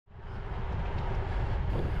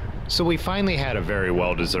So we finally had a very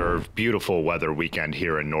well-deserved, beautiful weather weekend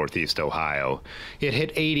here in Northeast Ohio. It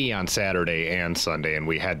hit 80 on Saturday and Sunday, and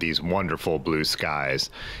we had these wonderful blue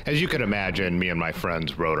skies. As you can imagine, me and my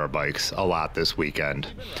friends rode our bikes a lot this weekend.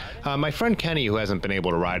 My friend Kenny, who hasn't been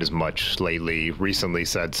able to ride as much lately, recently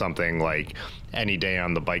said something like, "Any day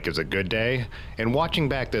on the bike is a good day." And watching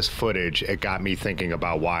back this footage, it got me thinking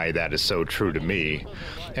about why that is so true to me.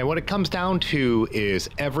 And what it comes down to is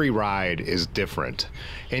every ride is different.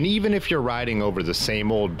 And even if you're riding over the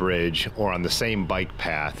same old bridge or on the same bike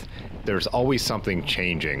path, there's always something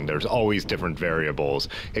changing. There's always different variables.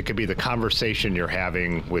 It could be the conversation you're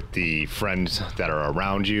having with the friends that are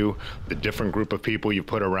around you, the different group of people you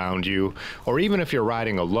put around you, or even if you're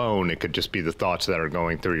riding alone, it could just be the thoughts that are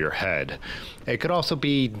going through your head. It could also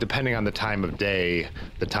be, depending on the time of day,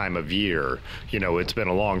 the time of year. You know, it's been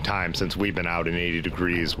a long time since we've been out in 80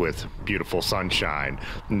 degrees with beautiful sunshine,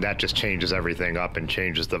 and that just changes everything up and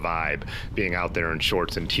changes the vibe, being out there in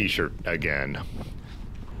shorts and t-shirt again.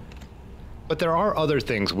 But there are other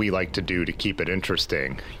things we like to do to keep it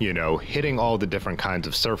interesting, you know, hitting all the different kinds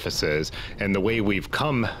of surfaces, and the way we've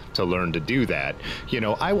come to learn to do that. You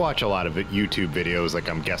know, I watch a lot of YouTube videos, like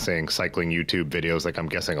I'm guessing cycling YouTube videos, like I'm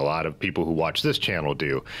guessing a lot of people who watch this channel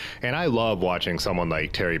do. And I love watching someone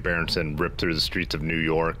like Terry Berenson rip through the streets of New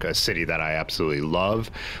York, a city that I absolutely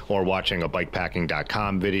love, or watching a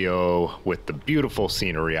bikepacking.com video with the beautiful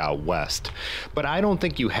scenery out west. But I don't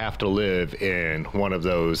think you have to live in one of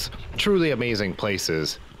those truly amazing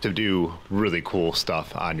places to do really cool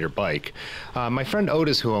stuff on your bike. My friend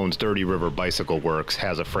Otis, who owns Dirty River Bicycle Works,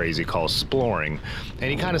 has a phrase he calls sploring, and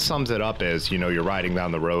he kind of sums it up as, you know, you're riding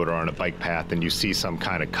down the road or on a bike path and you see some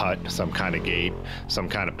kind of cut, some kind of gate, some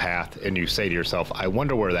kind of path, and you say to yourself, I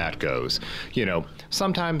wonder where that goes. You know,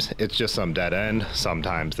 sometimes it's just some dead end,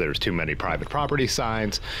 sometimes there's too many private property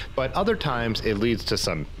signs, but other times it leads to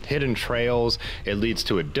some hidden trails, it leads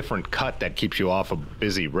to a different cut that keeps you off a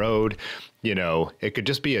busy road. You know, it could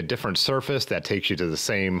just be a different surface that takes you to the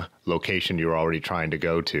same location you're already trying to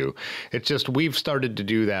go to. It's just, we've started to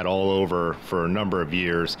do that all over for a number of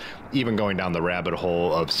years, even going down the rabbit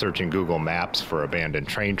hole of searching Google Maps for abandoned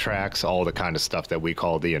train tracks, all the kind of stuff that we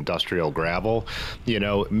call the industrial gravel. You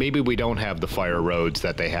know, maybe we don't have the fire roads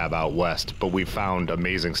that they have out west, but we've found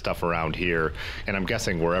amazing stuff around here. And I'm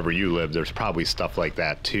guessing wherever you live, there's probably stuff like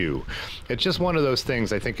that too. It's just one of those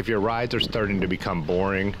things. I think if your rides are starting to become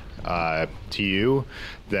boring, to you,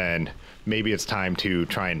 then maybe it's time to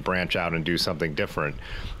try and branch out and do something different.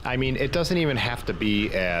 I mean, it doesn't even have to be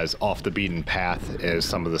as off the beaten path as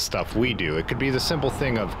some of the stuff we do. It could be the simple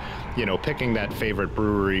thing of, you know, picking that favorite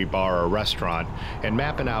brewery, bar, or restaurant and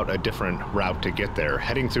mapping out a different route to get there,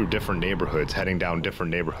 heading through different neighborhoods, heading down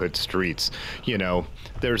different neighborhood streets. You know,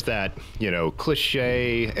 there's that, you know,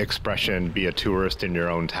 cliche expression, be a tourist in your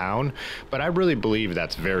own town, but I really believe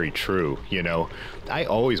that's very true. You know, I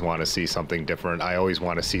always want to see something different. I always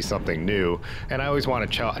want to see something new, and I always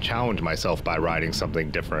want to challenge myself by riding something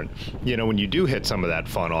different. You know, when you do hit some of that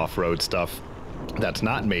fun off-road stuff that's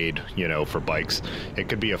not made, you know, for bikes, it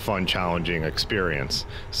could be a fun, challenging experience.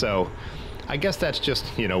 So I guess that's just,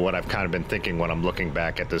 you know, what I've kind of been thinking when I'm looking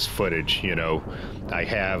back at this footage. You know, I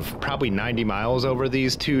have probably 90 miles over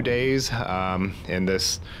these 2 days in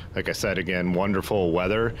this, like I said, again, wonderful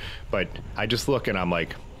weather, but I just look and I'm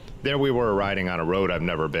like, there we were riding on a road I've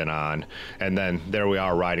never been on, and then there we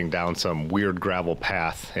are riding down some weird gravel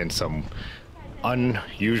path in some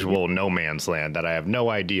unusual no man's land that I have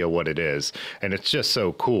no idea what it is, and it's just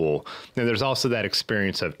so cool. And there's also that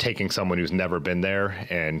experience of taking someone who's never been there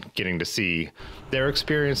and getting to see their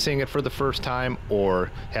experience seeing it for the first time,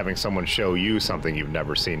 or having someone show you something you've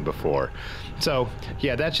never seen before. So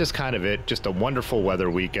yeah, that's just kind of it. Just a wonderful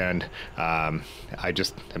weather weekend. I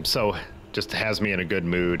just am so just has me in a good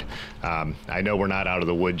mood. I know we're not out of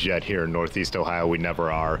the woods yet here in Northeast Ohio. We never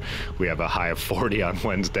are. We have a high of 40 on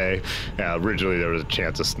Wednesday. Originally there was a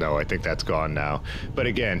chance of snow. I think that's gone now. But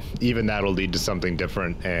again, even that'll lead to something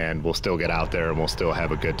different, and we'll still get out there and we'll still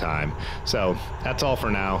have a good time. So that's all for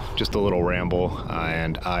now. Just a little ramble,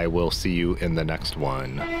 and I will see you in the next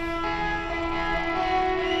one.